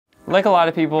Like a lot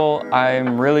of people,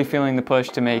 I'm really feeling the push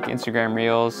to make Instagram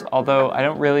Reels, although I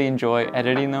don't really enjoy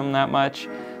editing them that much.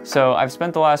 So I've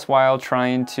spent the last while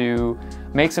trying to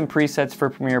make some presets for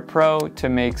Premiere Pro to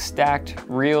make stacked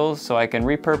Reels so I can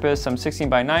repurpose some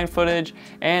 16:9 footage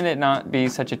and it not be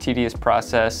such a tedious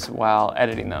process while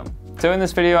editing them. So in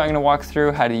this video, I'm gonna walk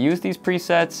through how to use these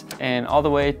presets and all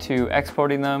the way to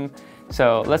exporting them.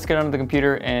 So let's get onto the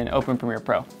computer and open Premiere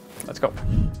Pro. Let's go.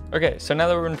 Okay, so now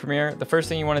that we're in Premiere, the first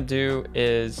thing you wanna do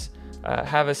is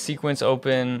have a sequence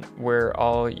open where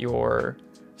all your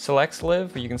selects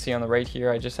live. You can see on the right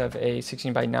here, I just have a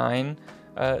 16:9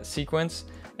 sequence,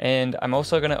 and I'm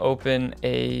also gonna open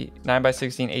a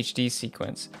 9:16 HD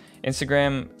sequence.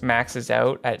 Instagram maxes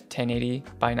out at 1080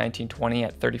 by 1920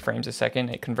 at 30 frames a second.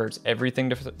 It converts everything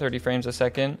to 30 frames a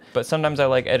second, but sometimes I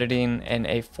like editing in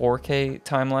a 4K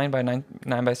timeline by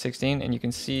 9:16, and you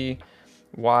can see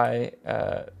why.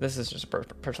 This is just a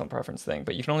personal preference thing,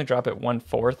 but you can only drop it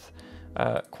 1/4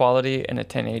 quality in a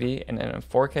 1080, and in a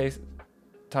 4K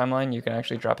timeline, you can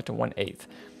actually drop it to 1/8.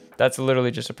 That's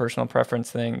literally just a personal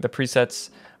preference thing. The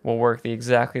presets will work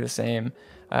exactly the same.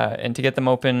 And to get them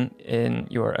open in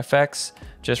your effects,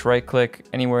 just right click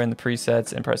anywhere in the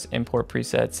presets and press import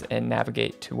presets and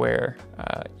navigate to where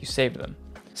you saved them.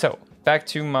 So back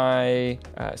to my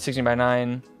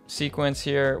 16:9 sequence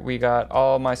here. We got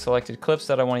all my selected clips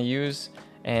that I want to use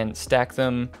and stack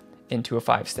them into a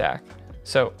 5 stack.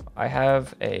 So I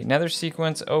have another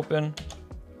sequence open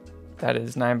that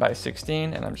is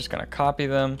 9:16, and I'm just gonna copy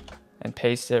them and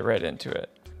paste it right into it.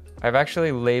 I've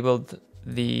actually labeled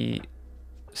the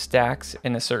stacks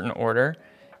in a certain order,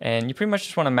 and you pretty much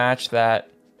just want to match that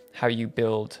how you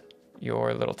build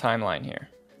your little timeline here.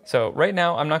 So right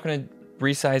now I'm not going to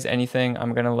resize anything.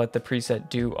 I'm going to let the preset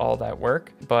do all that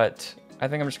work, but I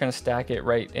think I'm just going to stack it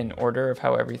right in order of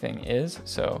how everything is.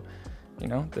 So, you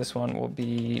know, this one will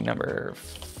be number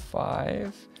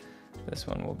 5, this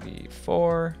one will be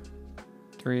 4,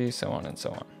 3, so on and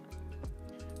so on.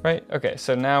 Right, okay,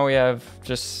 so now we have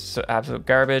just absolute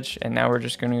garbage, and now we're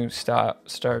just going to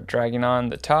start dragging on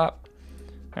the top.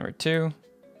 Number 2,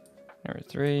 number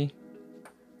 3,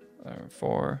 number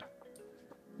 4,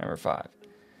 number 5.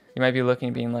 You might be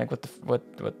looking, being like, what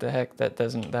the heck? That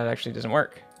actually doesn't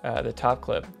work. The top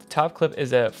clip. The top clip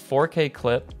is a 4K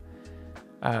clip,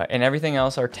 and everything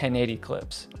else are 1080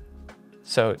 clips.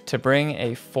 So to bring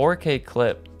a 4K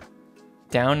clip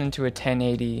down into a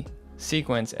 1080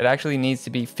 sequence, it actually needs to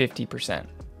be 50%.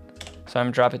 So I'm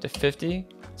gonna drop it to 50.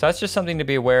 So that's just something to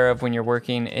be aware of when you're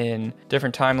working in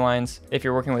different timelines. If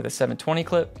you're working with a 720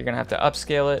 clip, you're gonna have to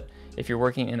upscale it. If you're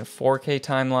working in a 4K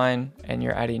timeline and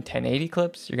you're adding 1080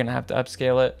 clips, you're gonna have to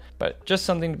upscale it, but just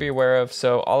something to be aware of.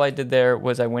 So all I did there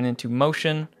was I went into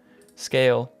motion,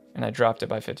 scale, and I dropped it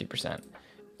by 50%.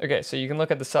 Okay, so you can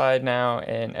look at the side now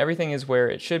and everything is where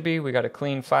it should be. We got a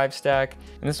clean 5 stack.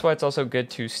 And this is why it's also good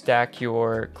to stack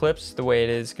your clips the way it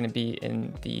is gonna be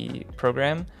in the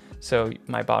program. So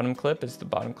my bottom clip is the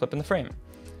bottom clip in the frame.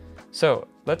 So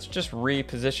let's just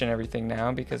reposition everything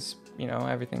now because, you know,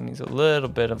 everything needs a little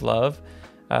bit of love.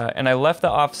 And I left the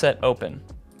offset open.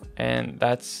 And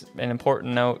that's an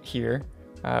important note here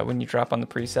when you drop on the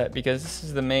preset, because this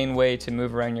is the main way to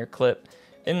move around your clip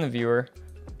in the viewer.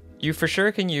 You for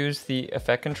sure can use the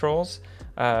effect controls,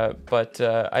 but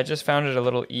I just found it a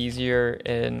little easier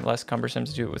and less cumbersome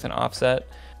to do it with an offset.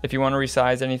 If you want to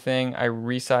resize anything, I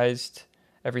resized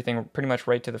everything pretty much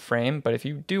right to the frame, but if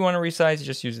you do want to resize, you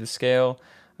just use the scale,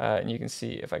 and you can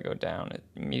see if I go down, it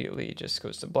immediately just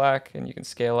goes to black, and you can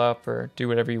scale up or do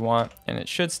whatever you want, and it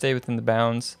should stay within the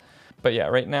bounds. But yeah,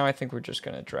 right now I think we're just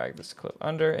going to drag this clip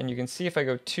under, and you can see if I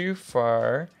go too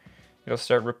far, it'll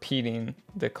start repeating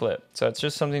the clip. So it's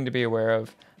just something to be aware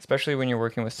of, especially when you're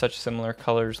working with such similar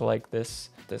colors like this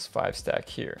 5 stack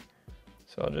here.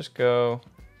 So I'll just go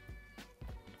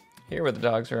here where the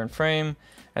dogs are in frame,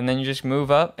 and then you just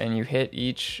move up and you hit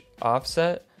each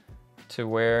offset to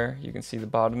where you can see the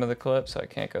bottom of the clip, so I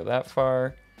can't go that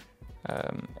far.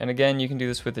 And again, you can do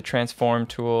this with the transform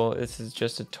tool. This is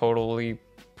just a totally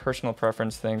personal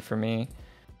preference thing for me.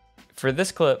 For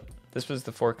this clip, this was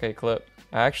the 4K clip.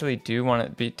 I actually do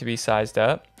want it to be sized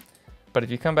up, but if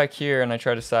you come back here and I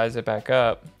try to size it back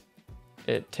up,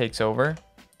 it takes over.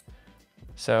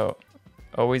 So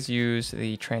always use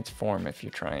the transform if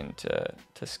you're trying to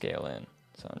scale in.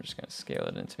 So I'm just gonna scale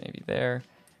it into maybe there.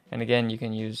 And again, you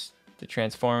can use the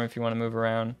transform if you wanna move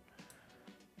around,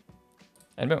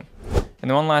 and boom. And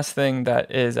the one last thing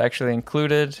that is actually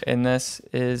included in this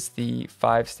is the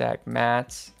 5 stack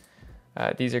mats.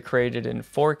 These are created in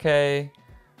 4K.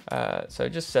 So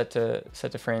just set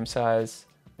to frame size,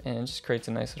 and it just creates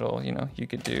a nice little, you know, you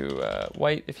could do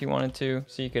white if you wanted to,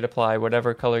 so you could apply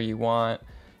whatever color you want.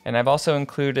 And I've also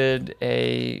included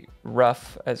a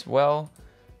rough as well.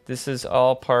 This is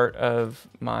all part of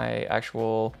my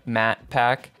actual matte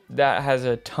pack that has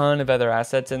a ton of other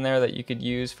assets in there that you could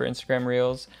use for Instagram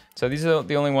Reels. So these are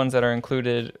the only ones that are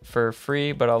included for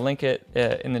free, but I'll link it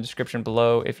in the description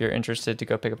below if you're interested to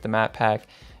go pick up the matte pack.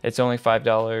 It's only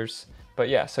 $5. But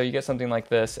yeah, so you get something like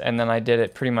this, and then I did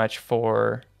it pretty much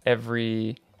for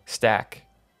every stack.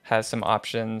 Has some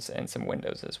options and some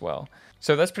windows as well.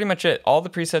 So that's pretty much it. All the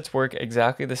presets work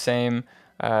exactly the same.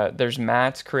 There's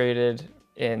mats created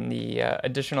in the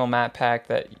additional matte pack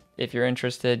that if you're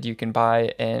interested you can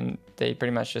buy, and they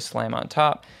pretty much just slam on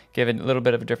top, give it a little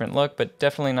bit of a different look, but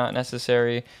definitely not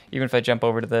necessary. Even if I jump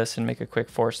over to this and make a quick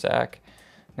 4 stack,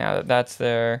 now that that's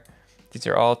there, these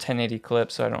are all 1080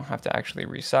 clips, so I don't have to actually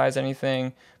resize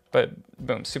anything. But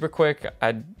boom, super quick.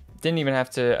 I didn't even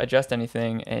have to adjust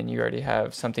anything, and you already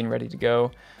have something ready to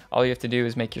go. All you have to do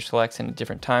is make your selects in a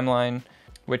different timeline,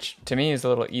 which to me is a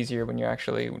little easier when you're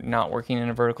actually not working in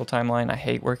a vertical timeline. I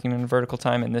hate working in a vertical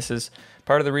time, and this is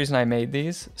part of the reason I made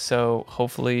these. So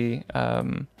hopefully,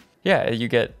 yeah, you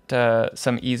get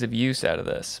some ease of use out of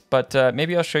this. But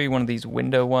maybe I'll show you one of these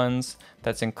window ones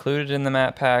that's included in the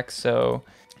matte pack. So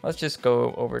let's just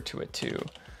go over to it too.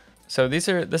 So this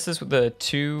is the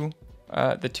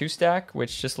two stack,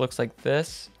 which just looks like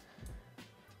this,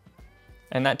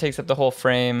 and that takes up the whole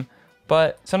frame.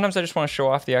 But sometimes I just want to show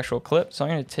off the actual clip, so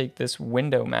I'm going to take this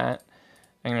window matte,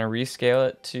 I'm going to rescale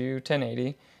it to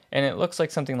 1080, and it looks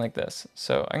like something like this.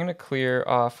 So I'm going to clear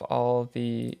off all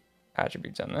the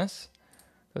attributes on this,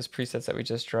 those presets that we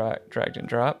just dragged and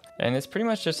dropped, and it's pretty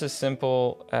much just as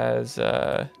simple as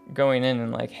going in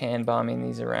and like hand bombing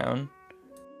these around.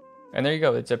 And there you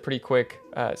go. It's a pretty quick,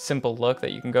 simple look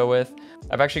that you can go with.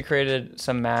 I've actually created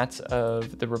some mats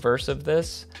of the reverse of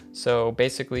this. So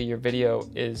basically your video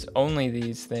is only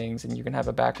these things, and you can have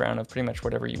a background of pretty much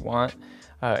whatever you want.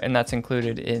 And that's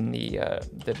included in the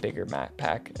bigger matte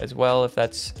pack as well, if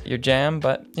that's your jam.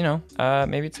 But you know,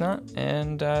 maybe it's not,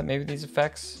 and maybe these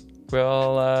effects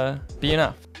will be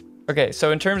enough. Okay,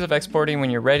 so in terms of exporting when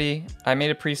you're ready, I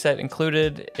made a preset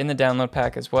included in the download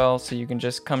pack as well. So you can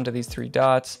just come to these 3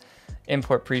 dots,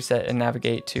 import preset, and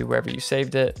navigate to wherever you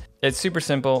saved it. It's super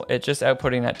simple. It's just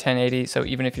outputting at 1080. So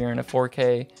even if you're in a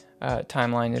 4K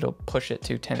timeline, it'll push it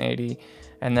to 1080.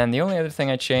 And then the only other thing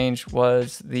I changed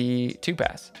was the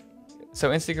 2-pass. So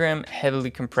Instagram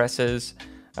heavily compresses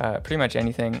pretty much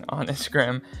anything on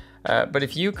Instagram. But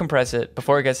if you compress it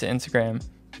before it gets to Instagram,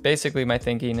 basically my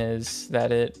thinking is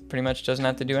that it pretty much doesn't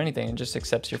have to do anything and just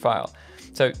accepts your file.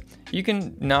 So you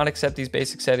can not accept these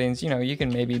basic settings. You know, you can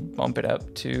maybe bump it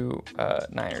up to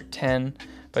 9 or 10,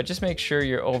 but just make sure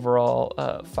your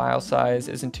overall file size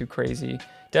isn't too crazy.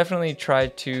 Definitely try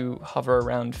to hover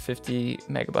around 50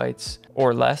 megabytes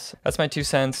or less. That's my 2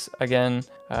 cents. Again,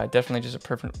 definitely just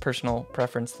a personal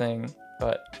preference thing,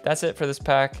 but that's it for this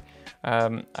pack.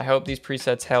 I hope these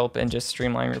presets help and just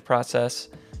streamline your process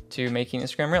to making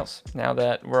Instagram Reels now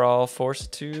that we're all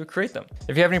forced to create them.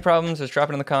 If you have any problems, just drop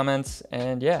it in the comments,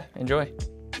 and yeah, enjoy.